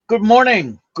Good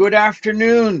morning, good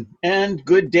afternoon, and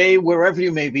good day wherever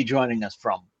you may be joining us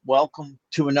from. Welcome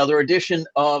to another edition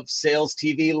of Sales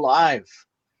TV Live.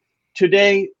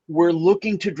 Today, we're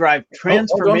looking to drive Oh, hold on.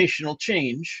 transformational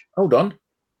change. Hold on.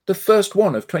 The first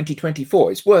one of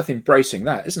 2024. It's worth embracing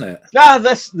that, isn't it?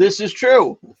 This is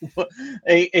true.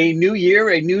 A new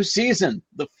year, a new season,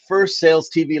 the first Sales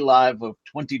TV Live of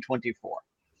 2024.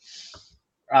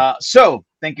 So,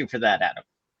 thank you for that, Adam.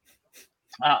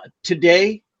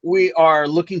 Today, we are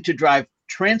looking to drive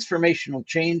transformational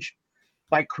change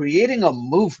by creating a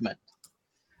movement.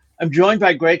 I'm joined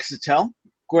by Greg Sattel.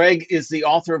 Greg is the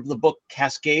author of the book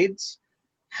Cascades,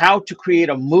 How to Create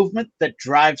a Movement That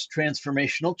Drives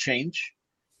Transformational Change,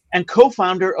 and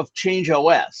co-founder of Change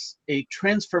OS, a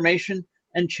transformation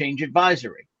and change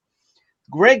advisory.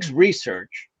 Greg's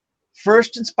research,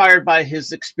 first inspired by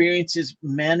his experiences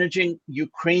managing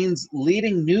Ukraine's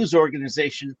leading news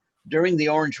organization during the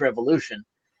Orange Revolution,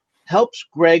 helps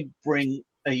Greg bring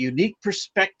a unique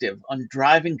perspective on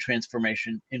driving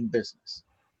transformation in business.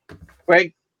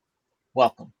 Greg,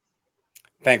 welcome.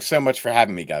 Thanks so much for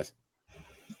having me, guys.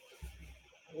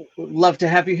 Love to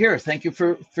have you here. Thank you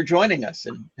for joining us.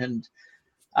 And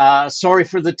sorry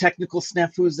for the technical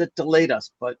snafus that delayed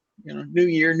us, but new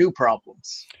year, new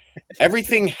problems.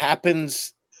 Everything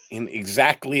happens in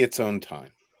exactly its own time.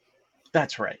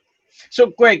 That's right.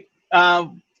 So, Greg,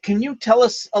 can you tell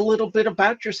us a little bit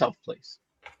about yourself, please?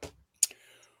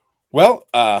 Well,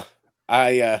 I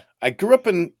grew up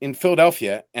in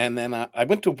Philadelphia, and then I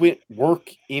went to work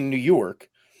in New York,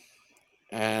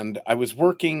 and I was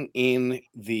working in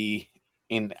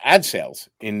ad sales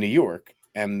in New York,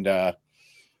 and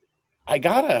I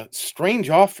got a strange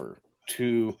offer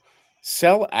to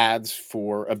sell ads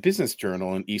for a business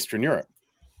journal in Eastern Europe.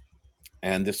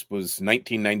 And this was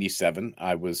 1997.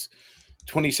 I was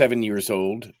 27 years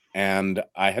old, and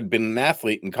I had been an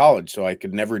athlete in college, so I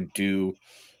could never do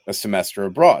a semester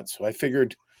abroad. So I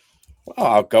figured, well,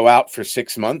 I'll go out for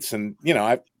 6 months, and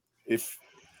if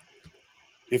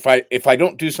I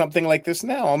don't do something like this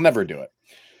now, I'll never do it.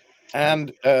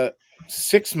 And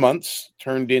 6 months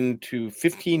turned into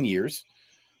 15 years,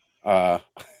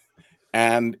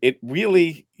 and it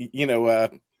really,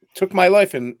 took my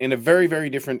life in a very, very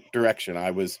different direction.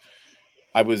 I was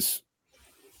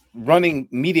running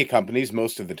media companies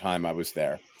most of the time I was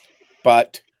there,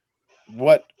 but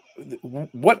what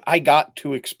I got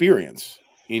to experience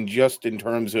in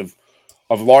terms of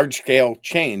large scale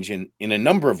change in a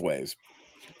number of ways.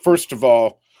 First of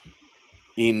all,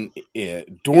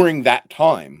 during that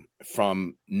time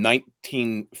from the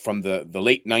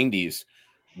late 90s,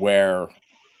 where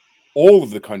all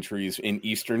of the countries in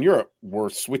Eastern Europe were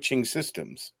switching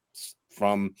systems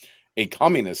from a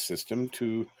communist system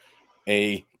to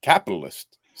a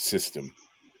capitalist system.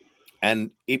 And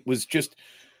it was just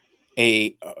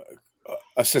a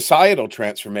societal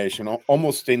transformation,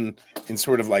 almost in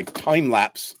sort of like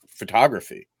time-lapse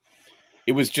photography.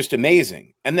 It was just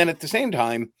amazing. And then at the same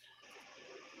time,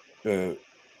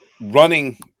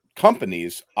 running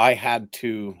companies, I had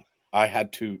to,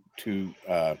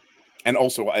 and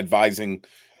also advising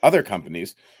other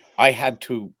companies, I had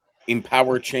to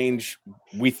empower change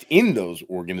within those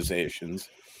organizations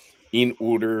in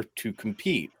order to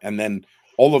compete. And then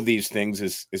all of these things,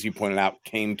 as you pointed out,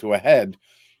 came to a head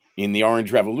in the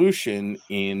Orange Revolution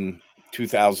in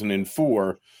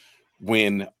 2004,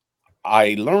 when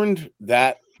I learned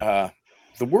that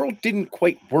the world didn't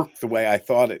quite work the way I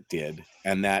thought it did,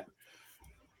 and that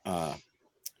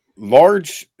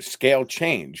large scale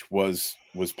change was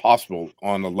possible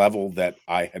on a level that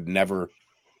I had never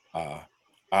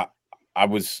I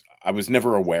was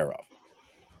never aware of.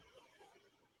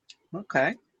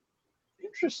 Okay,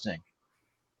 interesting.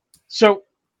 So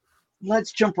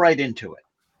let's jump right into it.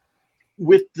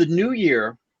 With the new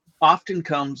year often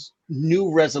comes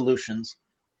new resolutions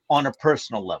on a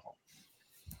personal level.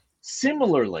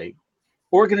 Similarly,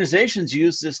 organizations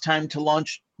use this time to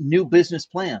launch new business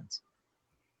plans.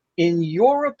 In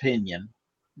your opinion,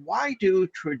 why do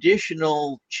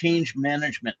traditional change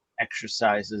management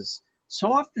exercises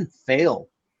so often fail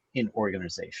in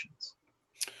organizations?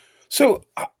 So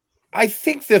I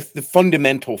think that the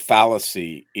fundamental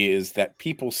fallacy is that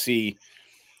people see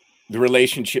the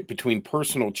relationship between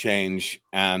personal change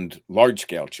and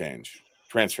large-scale change,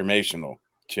 transformational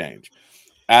change,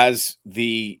 as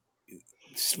very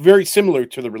similar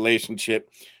to the relationship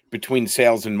between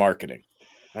sales and marketing,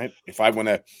 right? If I want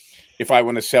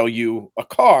to sell you a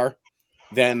car,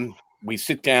 then we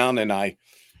sit down and I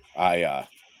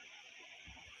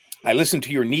listen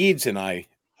to your needs, and I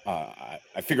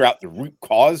figure out the root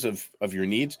cause of your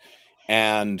needs,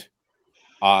 and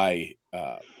I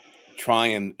try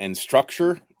and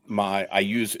structure I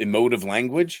use emotive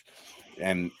language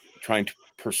and trying to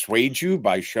persuade you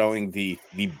by showing the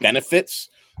benefits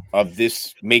of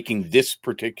making this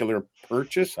particular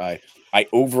purchase. I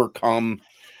overcome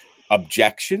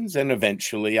objections, and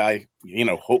eventually I,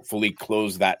 hopefully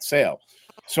close that sale.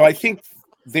 So I think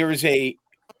there's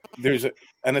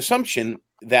an assumption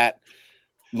that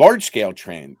large scale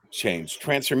change,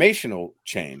 transformational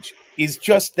change, is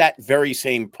just that very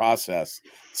same process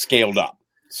scaled up.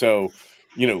 So,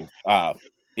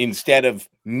 instead of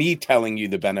me telling you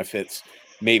the benefits,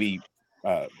 maybe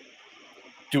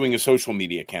doing a social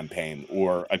media campaign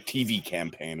or a TV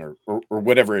campaign or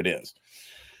whatever it is.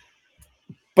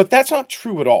 But that's not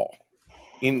true at all.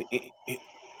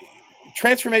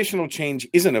 Transformational change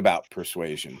isn't about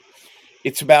persuasion.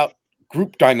 It's about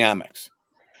group dynamics.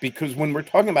 Because when we're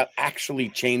talking about actually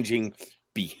changing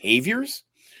behaviors,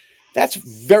 that's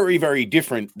very, very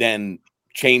different than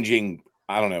changing,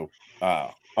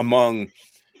 among,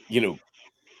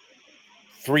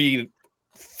 three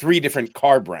different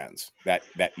car brands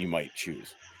that you might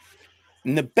choose.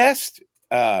 And the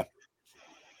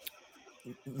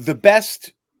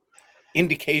best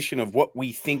indication of what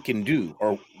we think and do,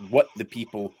 or what the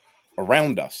people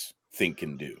around us think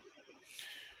and do.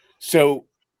 So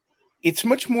it's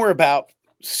much more about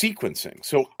sequencing.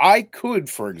 So I could,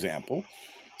 for example,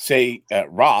 say,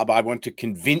 Rob, I want to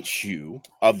convince you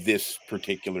of this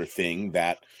particular thing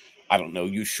that,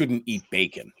 you shouldn't eat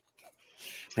bacon,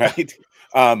 right?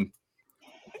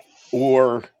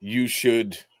 Or you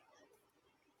should,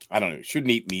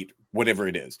 shouldn't eat meat, whatever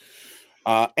it is.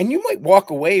 And you might walk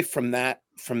away from that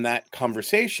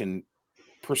conversation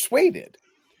persuaded.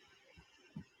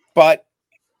 But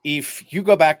if you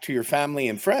go back to your family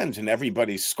and friends and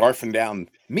everybody's scarfing down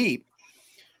meat,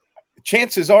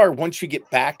 chances are once you get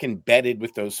back embedded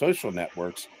with those social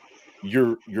networks,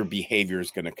 your behavior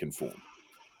is going to conform.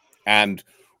 And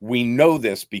we know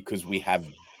this because we have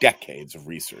decades of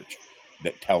research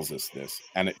that tells us this.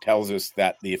 And it tells us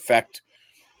that the effect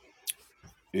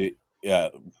is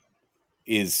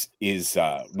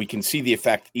we can see the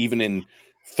effect even in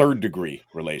third degree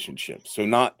relationships. So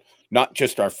not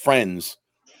just our friends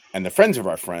and the friends of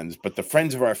our friends, but the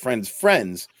friends of our friends'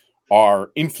 friends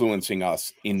are influencing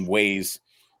us in ways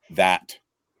that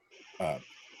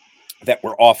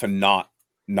we're often not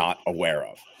aware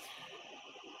of.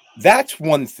 That's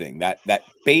one thing, that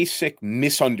basic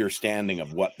misunderstanding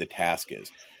of what the task is.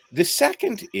 The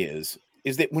second is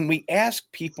that when we ask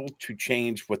people to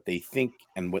change what they think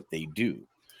and what they do,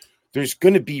 there's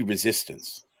going to be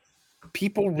resistance.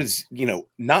 People,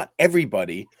 not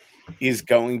everybody is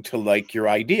going to like your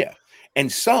idea, and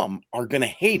some are going to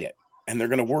hate it, and they're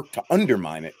going to work to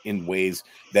undermine it in ways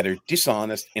that are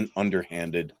dishonest and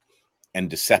underhanded and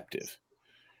deceptive.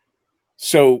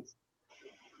 So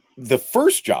the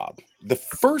first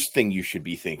thing you should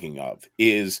be thinking of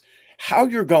is how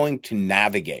you're going to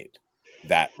navigate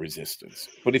that resistance.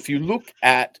 But if you look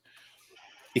at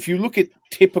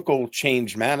typical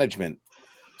change management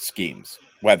schemes,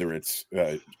 whether it's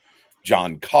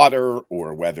John Cotter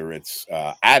or whether it's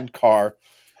ADKAR,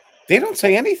 they don't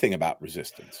say anything about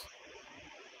resistance.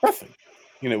 Nothing.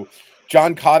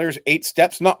 John Cotter's 8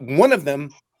 steps, not one of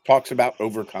them talks about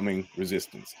overcoming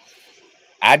resistance.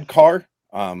 ADKAR,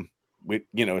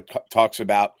 talks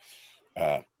about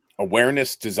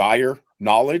awareness, desire,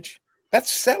 knowledge.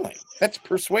 That's selling. That's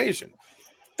persuasion.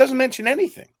 Doesn't mention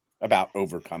anything about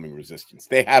overcoming resistance.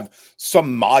 They have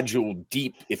some module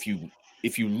deep. If you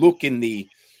look if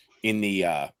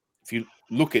you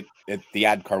look at the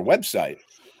ADKAR website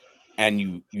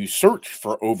and you search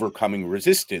for overcoming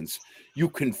resistance, you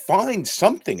can find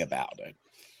something about it.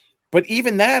 But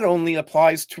even that only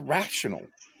applies to rational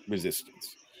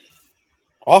resistance.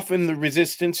 Often the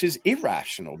resistance is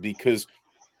irrational because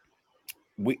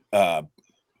we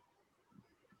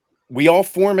all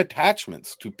form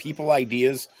attachments to people,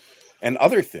 ideas, and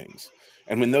other things.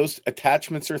 And when those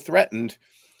attachments are threatened,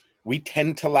 we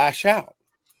tend to lash out.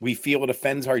 We feel it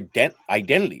offends our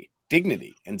identity,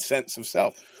 dignity, and sense of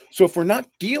self. So if we're not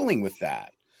dealing with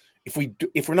that, if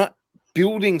we're not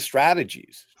building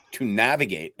strategies to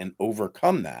navigate and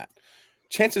overcome that,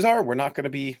 chances are we're not going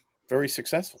to be very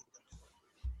successful.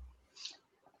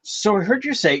 So I heard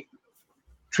you say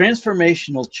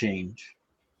transformational change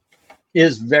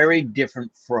is very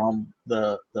different from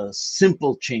the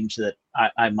simple change that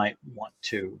I might want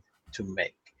to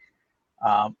make.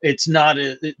 It's not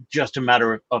just a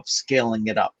matter of scaling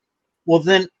it up. Well,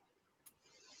 then,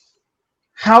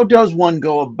 how does one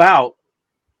go about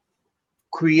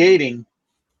creating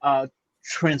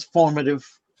transformative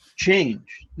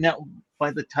change? Now,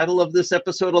 by the title of this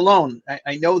episode alone,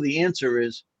 I know the answer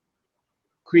is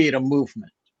create a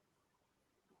movement.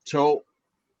 So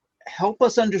help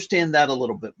us understand that a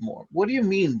little bit more. What do you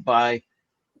mean by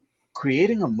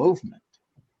creating a movement?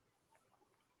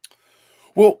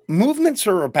 Well, movements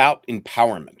are about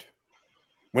empowerment.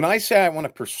 When I say I want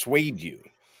to persuade you,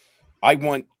 I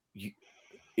want you,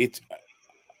 it's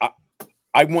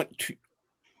I want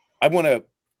to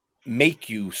make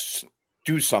you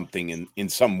do something in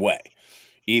some way.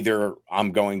 Either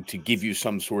I'm going to give you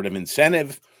some sort of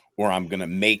incentive, or I'm going to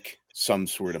make some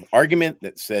sort of argument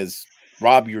that says,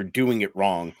 Rob, you're doing it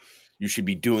wrong. You should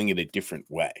be doing it a different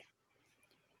way.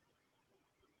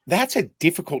 That's a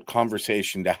difficult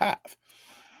conversation to have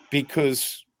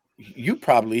because you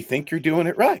probably think you're doing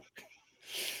it right.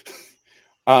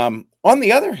 On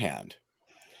the other hand,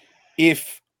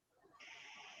 if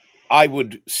I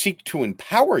would seek to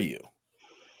empower you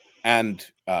and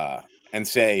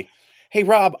say, hey,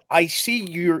 Rob, I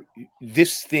see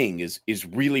this thing is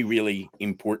really, really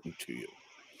important to you.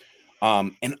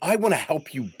 And I want to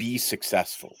help you be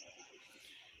successful.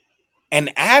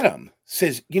 And Adam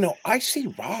says, I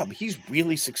see Rob, he's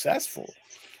really successful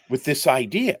with this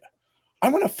idea. I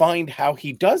want to find how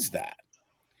he does that.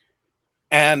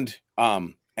 And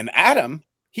Adam,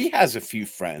 he has a few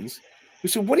friends who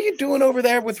said, what are you doing over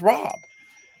there with Rob?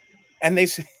 And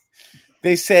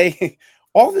they say,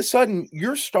 all of a sudden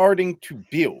you're starting to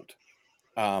build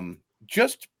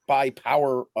just by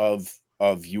power of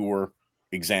your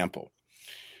example.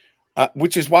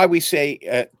 Which is why we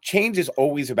say change is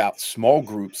always about small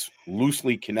groups,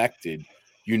 loosely connected,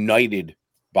 united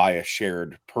by a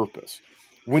shared purpose.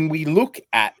 When we look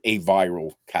at a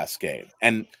viral cascade,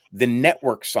 and the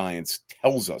network science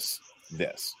tells us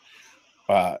this,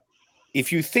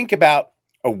 if you think about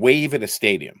a wave at a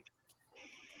stadium,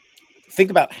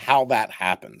 think about how that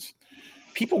happens.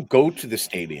 People go to the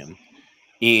stadium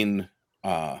in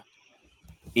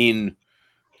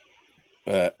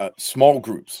small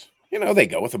groups. They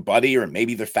go with a buddy or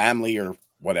maybe their family or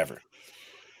whatever.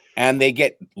 And they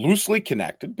get loosely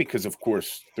connected because, of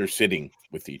course, they're sitting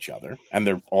with each other and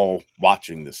they're all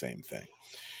watching the same thing.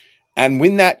 And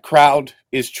when that crowd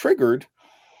is triggered,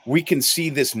 we can see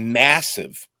this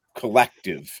massive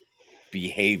collective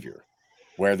behavior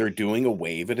where they're doing a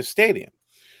wave at a stadium.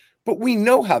 But we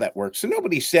know how that works. So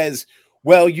nobody says,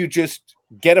 well, you just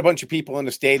get a bunch of people in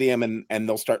a stadium and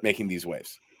they'll start making these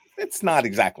waves. It's not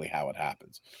exactly how it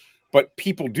happens. But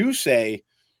people do say,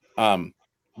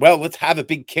 well, let's have a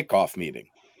big kickoff meeting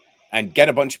and get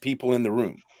a bunch of people in the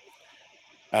room.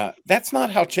 That's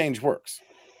not how change works.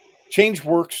 Change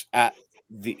works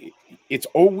it's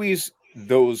always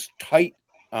those tight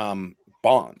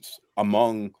bonds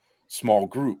among small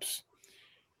groups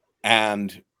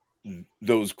and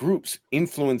those groups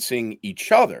influencing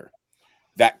each other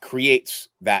that creates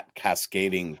that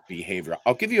cascading behavior.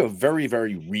 I'll give you a very,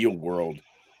 very real world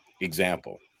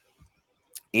example.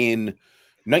 In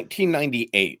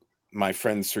 1998, my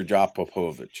friend Srđan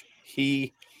Popović,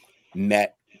 he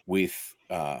met with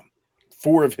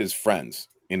 4 of his friends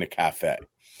in a cafe.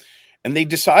 And they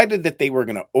decided that they were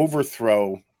going to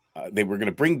they were going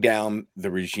to bring down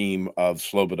the regime of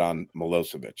Slobodan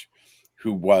Milosevic,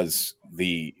 who was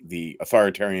the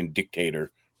authoritarian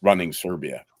dictator running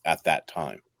Serbia at that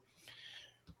time.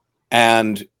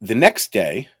 And the next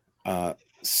day,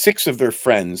 6 of their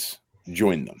friends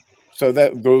joined them. So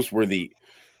those were the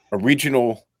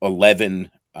original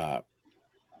 11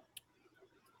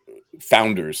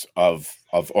 founders of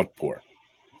Otpor.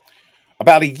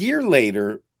 About a year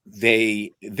later,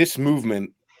 this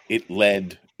movement, it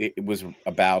was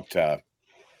about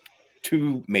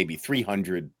 200, maybe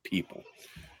 300 people.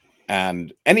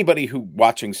 And anybody who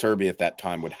watching Serbia at that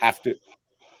time would have to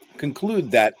conclude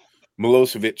that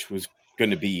Milosevic was going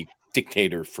to be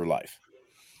dictator for life.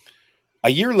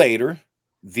 A year later,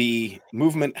 the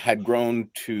movement had grown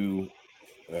to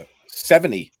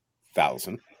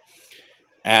 70,000,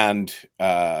 and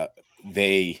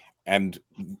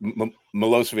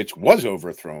Milosevic was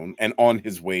overthrown and on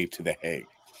his way to The Hague.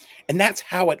 And that's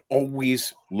how it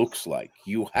always looks like.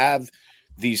 You have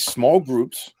these small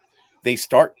groups, they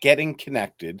start getting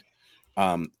connected,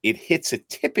 it hits a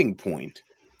tipping point,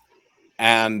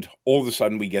 and all of a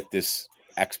sudden we get this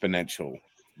exponential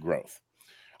growth.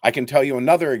 I can tell you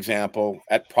another example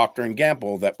at Procter &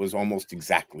 Gamble that was almost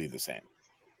exactly the same.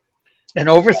 An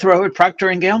overthrow at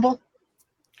Procter & Gamble?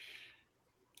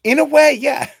 In a way,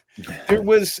 yeah. There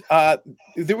was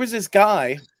this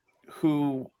guy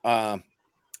who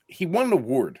he won an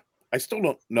award. I still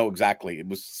don't know exactly. It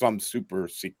was some super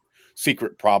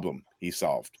secret problem he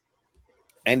solved,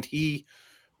 and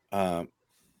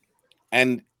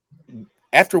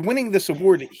after winning this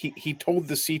award, he told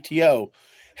the CTO,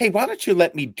 "Hey, why don't you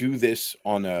let me do this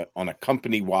on a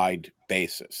company-wide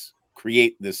basis?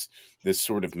 Create this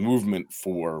sort of movement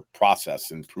for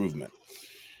process improvement."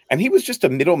 And he was just a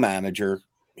middle manager.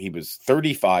 He was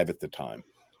 35 at the time,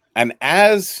 and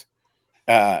as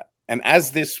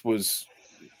this was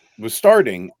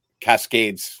starting,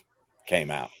 Cascades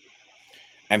came out,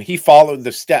 and he followed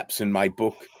the steps in my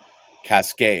book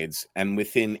Cascades, and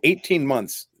within 18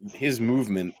 months his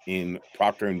movement in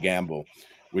Procter and Gamble,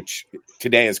 which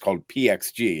today is called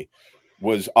PXG,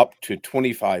 was up to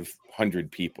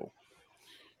 2,500 people.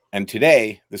 And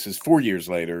today, this is 4 years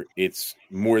later, it's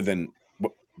more than,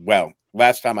 well,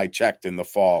 last time I checked in the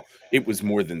fall, it was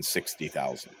more than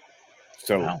 60,000.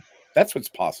 So Wow. that's what's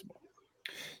possible.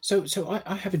 So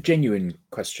I have a genuine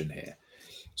question here.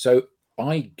 So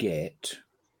I get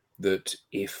that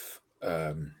if,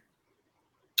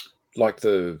 like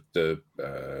the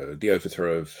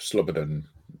overthrow of Slobodan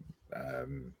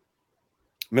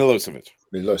Milosevic.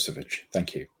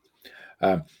 Thank you.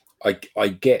 I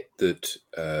get that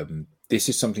this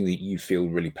is something that you feel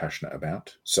really passionate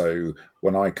about. So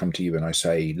when I come to you and I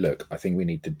say, look, I think we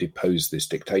need to depose this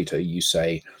dictator, you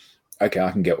say, okay,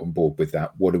 I can get on board with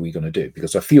that. What are we going to do?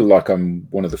 Because I feel like I'm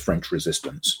one of the French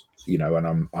resistance,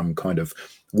 and I'm kind of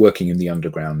working in the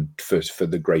underground for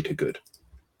the greater good.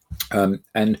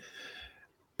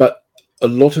 But a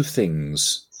lot of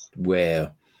things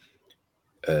where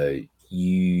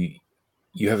you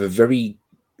have a very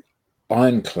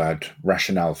ironclad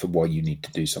rationale for why you need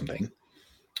to do something,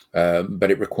 but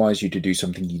it requires you to do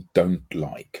something you don't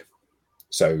like.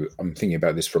 So I'm thinking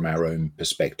about this from our own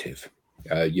perspective.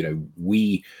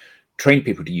 We train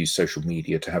people to use social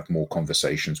media to have more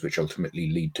conversations, which ultimately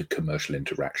lead to commercial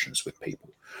interactions with people.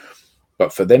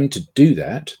 But for them to do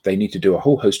that, they need to do a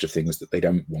whole host of things that they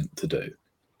don't want to do.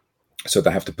 So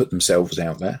they have to put themselves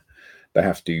out there. They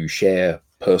have to share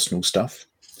personal stuff.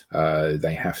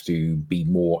 They have to be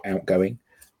more outgoing.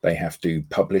 They have to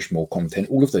publish more content,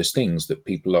 all of those things that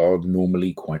people are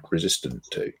normally quite resistant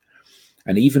to.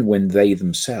 And even when they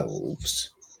themselves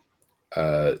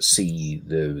see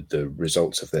the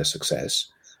results of their success,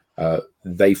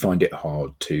 they find it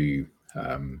hard to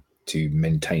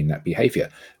maintain that behavior,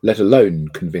 let alone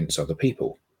convince other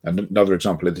people. And another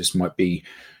example of this might be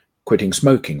quitting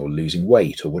smoking or losing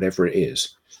weight or whatever it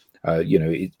is.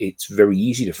 It's very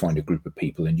easy to find a group of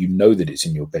people and you know that it's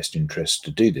in your best interest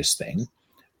to do this thing.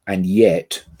 And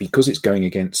yet, because it's going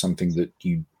against something that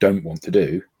you don't want to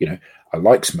do, I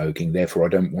like smoking, therefore I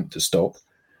don't want to stop.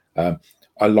 I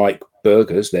like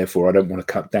burgers, therefore I don't want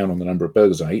to cut down on the number of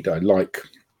burgers I eat. I like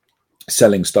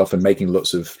selling stuff and making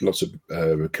lots of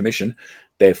commission.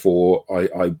 Therefore,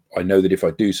 I know that if I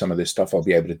do some of this stuff, I'll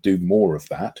be able to do more of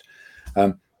that.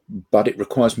 But it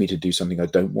requires me to do something I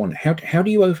don't want. How do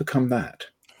you overcome that?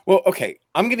 Well, okay,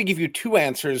 I'm going to give you two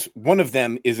answers. One of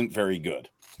them isn't very good.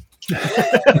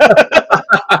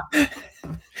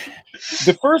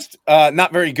 The first,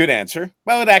 not very good answer.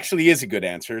 Well, it actually is a good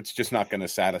answer. It's just not going to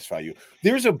satisfy you.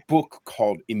 There's a book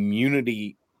called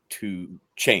Immunity to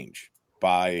Change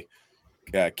by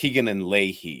Keegan and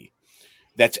Leahy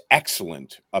that's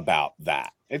excellent about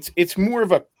that. It's more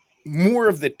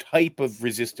of the type of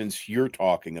resistance you're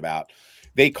talking about.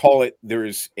 They call it,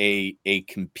 there's a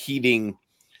competing,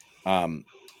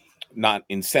 not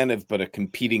incentive, but a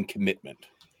competing commitment,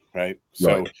 right?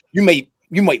 So you might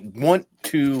want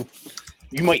to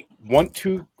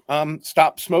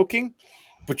stop smoking,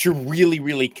 but you're really,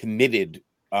 really committed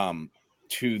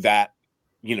to that,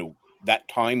 that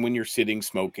time when you're sitting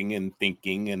smoking and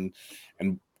thinking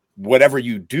and whatever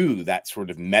you do, that sort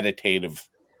of meditative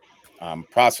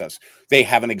process. They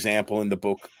have an example in the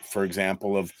book, for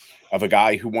example, of a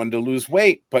guy who wanted to lose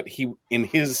weight, but he, in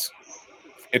his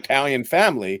Italian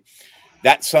family,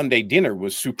 that Sunday dinner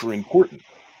was super important.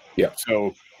 Yeah.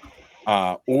 So,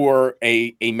 or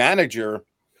a manager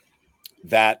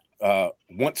that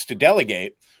wants to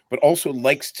delegate, but also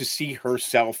likes to see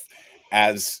herself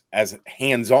as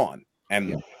hands-on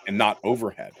and not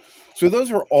overhead. So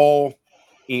those are all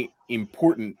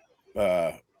important.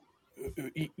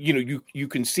 You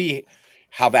can see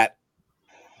how that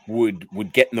would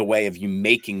get in the way of you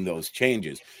making those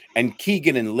changes. And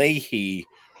Keegan and Leahy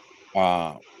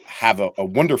have a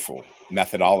wonderful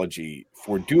methodology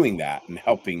for doing that and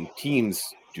helping teams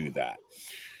do that.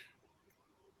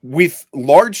 With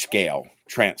large scale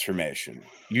transformation,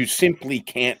 you simply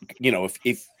can't,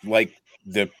 if like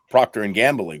the Procter and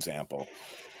Gamble example,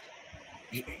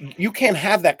 you can't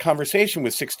have that conversation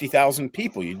with 60,000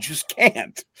 people. You just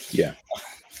can't. Yeah.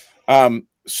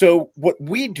 So what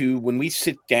we do when we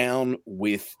sit down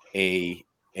with a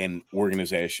an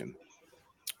organization,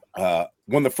 one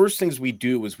of the first things we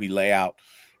do is we lay out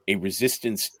a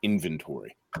resistance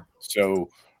inventory. So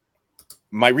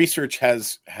my research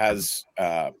has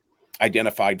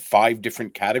identified 5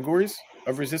 different categories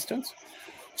of resistance.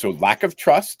 So lack of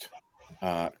trust,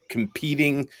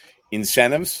 competing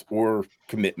incentives or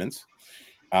commitments.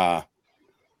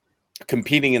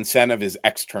 Competing incentive is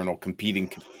external.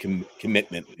 Competing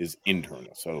commitment is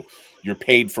internal. So you're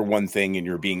paid for one thing and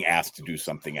you're being asked to do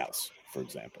something else, for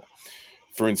example.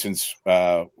 For instance,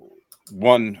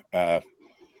 one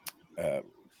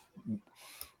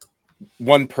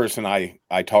person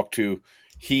I talked to,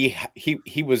 he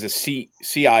was a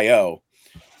CIO,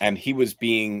 and he was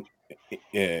being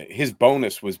his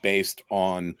bonus was based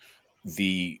on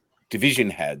the division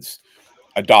heads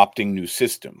adopting new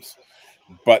systems,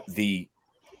 but the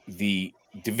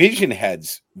division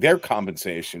heads, their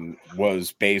compensation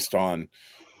was based on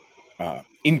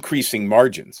increasing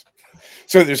margins.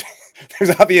 So there's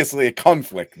obviously a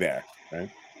conflict there, right?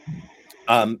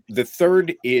 The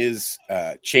third is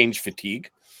change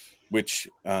fatigue, which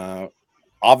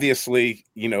obviously,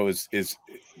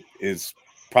 is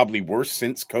probably worse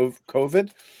since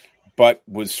COVID, but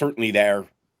was certainly there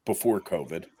before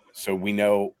COVID. So we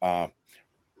know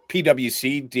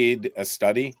PwC did a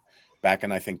study back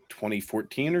in, I think,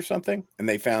 2014 or something, and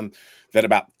they found that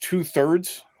about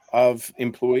 2/3 of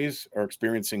employees are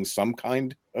experiencing some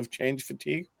kind of change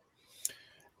fatigue.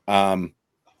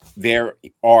 There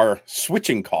are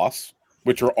switching costs,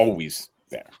 which are always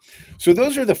there. So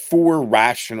those are the 4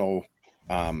 rational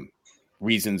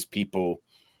reasons people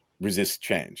resist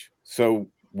change. So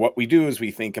what we do is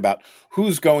we think about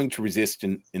who's going to resist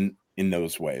in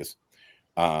those ways.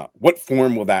 What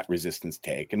form will that resistance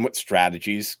take, and what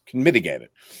strategies can mitigate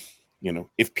it?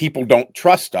 If people don't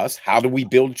trust us, how do we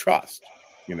build trust?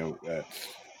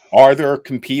 Are there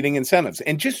competing incentives?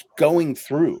 And just going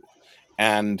through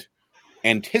and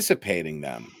anticipating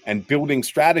them and building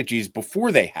strategies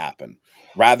before they happen,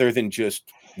 rather than just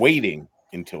waiting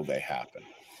until they happen.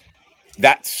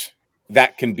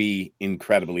 That can be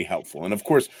incredibly helpful. And of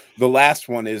course, the last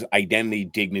one is identity,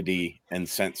 dignity, and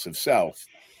sense of self.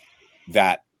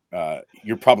 That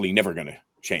you're probably never going to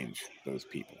change those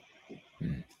people.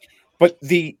 Mm. But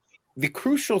the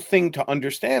crucial thing to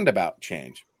understand about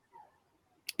change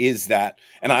is that,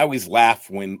 and I always laugh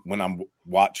when I'm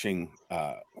watching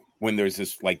when there's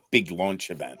this like big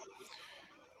launch event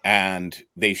and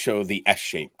they show the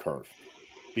S-shaped curve,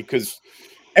 because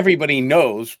everybody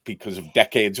knows, because of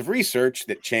decades of research,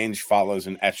 that change follows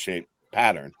an S-shaped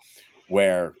pattern,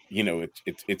 where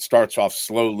it starts off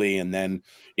slowly and then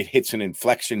it hits an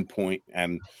inflection point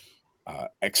and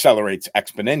accelerates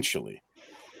exponentially.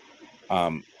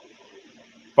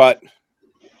 But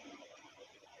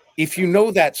if you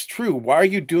know that's true, why are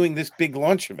you doing this big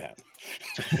launch event?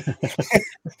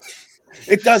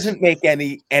 It doesn't make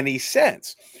any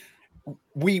sense.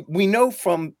 We know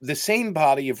from the same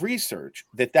body of research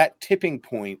that tipping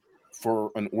point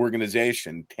for an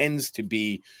organization tends to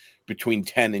be between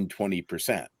 10 and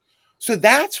 20%. So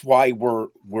that's why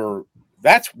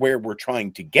that's where we're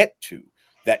trying to get to,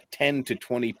 that 10 to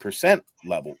 20%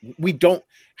 level. We don't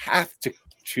have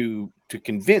to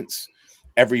convince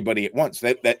everybody at once.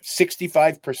 That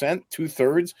 65%,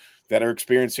 2/3 that are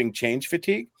experiencing change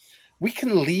fatigue, we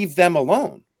can leave them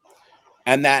alone.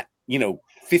 And that,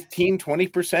 15,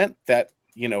 20% that,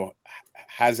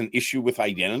 has an issue with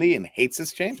identity and hates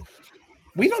this change,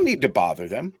 we don't need to bother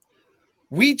them.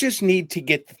 We just need to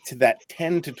get to that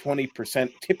 10 to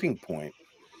 20% tipping point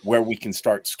where we can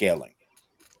start scaling.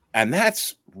 And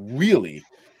that's really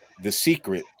the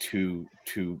secret to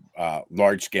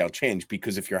large scale change.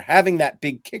 Because if you're having that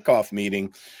big kickoff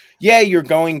meeting, you're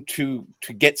going to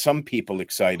get some people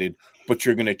excited, but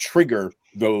you're going to trigger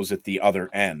those at the other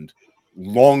end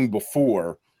long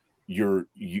before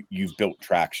you've built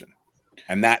traction.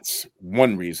 And that's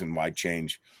one reason why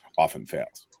change often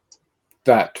fails.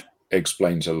 That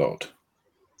explains a lot.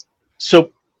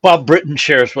 So Bob Britton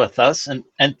shares with us, and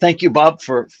thank you, Bob,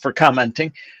 for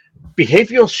commenting.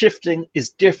 Behavioral shifting is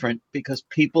different because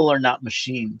people are not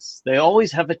machines. They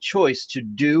always have a choice to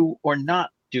do or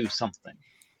not do something.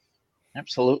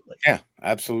 Absolutely. Yeah,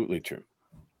 absolutely true.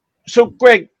 So,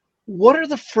 Greg, what are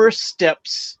the first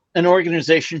steps an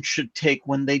organization should take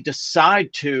when they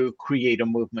decide to create a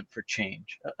movement for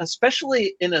change,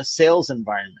 especially in a sales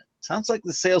environment? Sounds like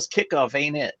the sales kickoff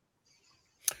ain't it.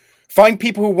 Find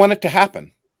people who want it to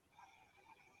happen.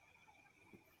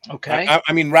 Okay.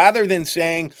 I mean, rather than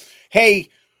saying, hey,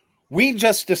 we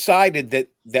just decided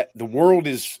that the world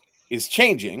is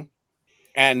changing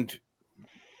and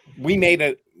we're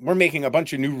making a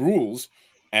bunch of new rules,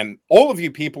 and all of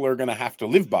you people are going to have to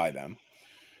live by them.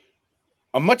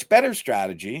 A much better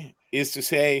strategy is to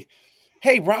say,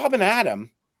 hey, Rob and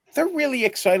Adam, they're really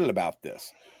excited about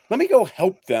this. Let me go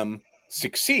help them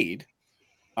succeed.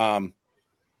 And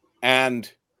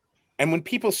when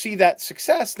people see that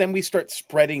success, then we start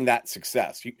spreading that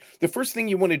success. The first thing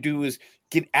you want to do is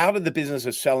get out of the business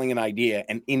of selling an idea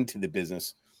and into the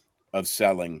business of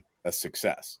selling a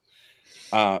success.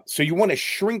 So you want to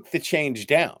shrink the change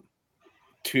down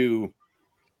to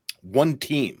one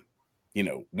team,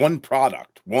 one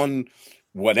product, one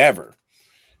whatever.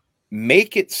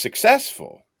 Make it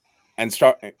successful and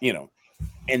start,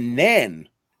 and then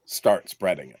start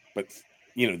spreading it. But,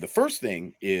 the first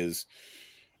thing is,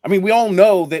 we all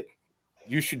know that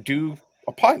you should do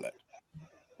a pilot,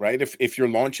 right? If you're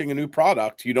launching a new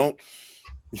product, you don't,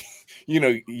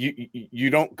 you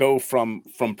don't go from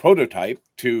prototype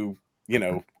to,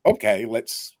 okay,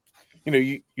 let's,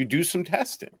 you do some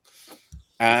testing.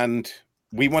 And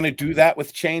we want to do that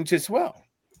with change as well.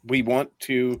 We want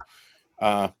to,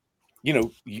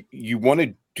 you want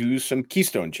to do some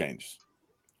keystone changes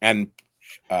and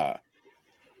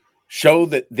show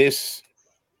that this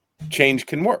change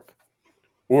can work,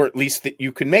 or at least that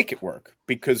you can make it work,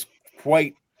 because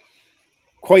quite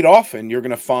often you're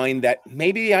going to find that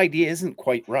maybe the idea isn't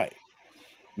quite right.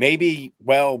 Maybe,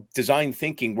 design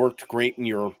thinking worked great in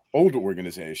your old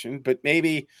organization, but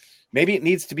maybe it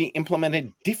needs to be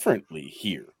implemented differently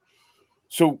here.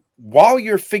 So while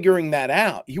you're figuring that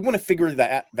out, you want to figure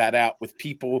that out with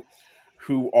people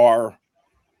who are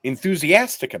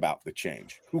enthusiastic about the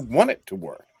change, who want it to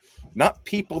work, not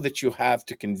people that you have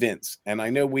to convince. And I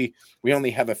know we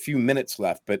only have a few minutes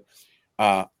left, but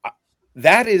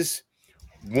that is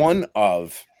one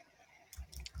of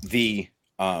the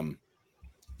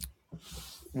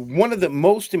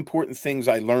most important things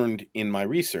I learned in my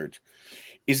research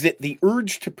is that the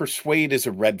urge to persuade is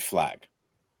a red flag.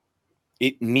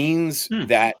 It means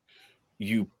that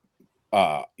you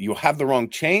have the wrong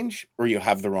change, or you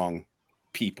have the wrong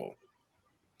people.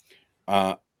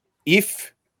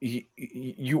 If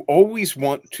you always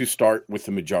want to start with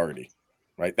the majority,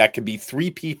 right? That could be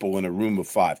 3 people in a room of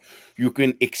 5. You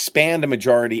can expand a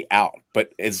majority out,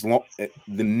 but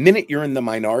the minute you're in the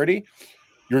minority,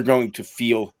 you're going to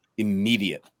feel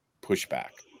immediate pushback.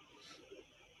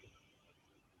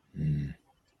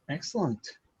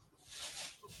 Excellent.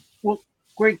 Well,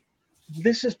 Greg,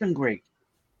 this has been great.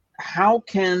 How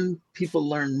can people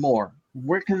learn more?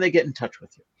 Where can they get in touch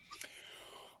with you?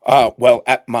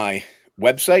 At my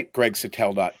website,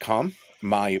 gregsatel.com,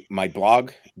 my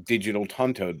blog,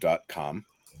 digitaltonto.com,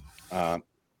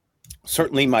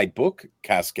 certainly my book,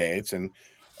 Cascades, and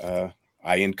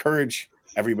I encourage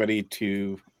everybody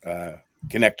to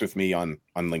connect with me on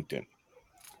LinkedIn.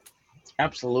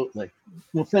 Absolutely.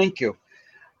 Well, thank you.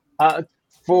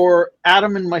 For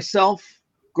Adam and myself,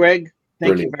 Greg,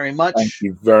 thank you very much. Thank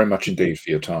you very much indeed for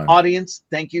your time. Audience,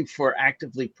 thank you for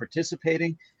actively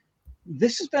participating.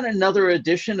 This has been another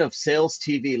edition of Sales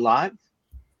TV Live.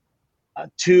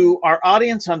 To our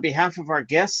audience, on behalf of our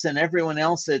guests and everyone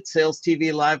else at Sales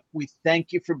TV Live, we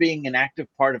thank you for being an active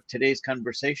part of today's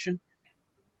conversation,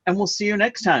 and we'll see you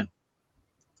next time.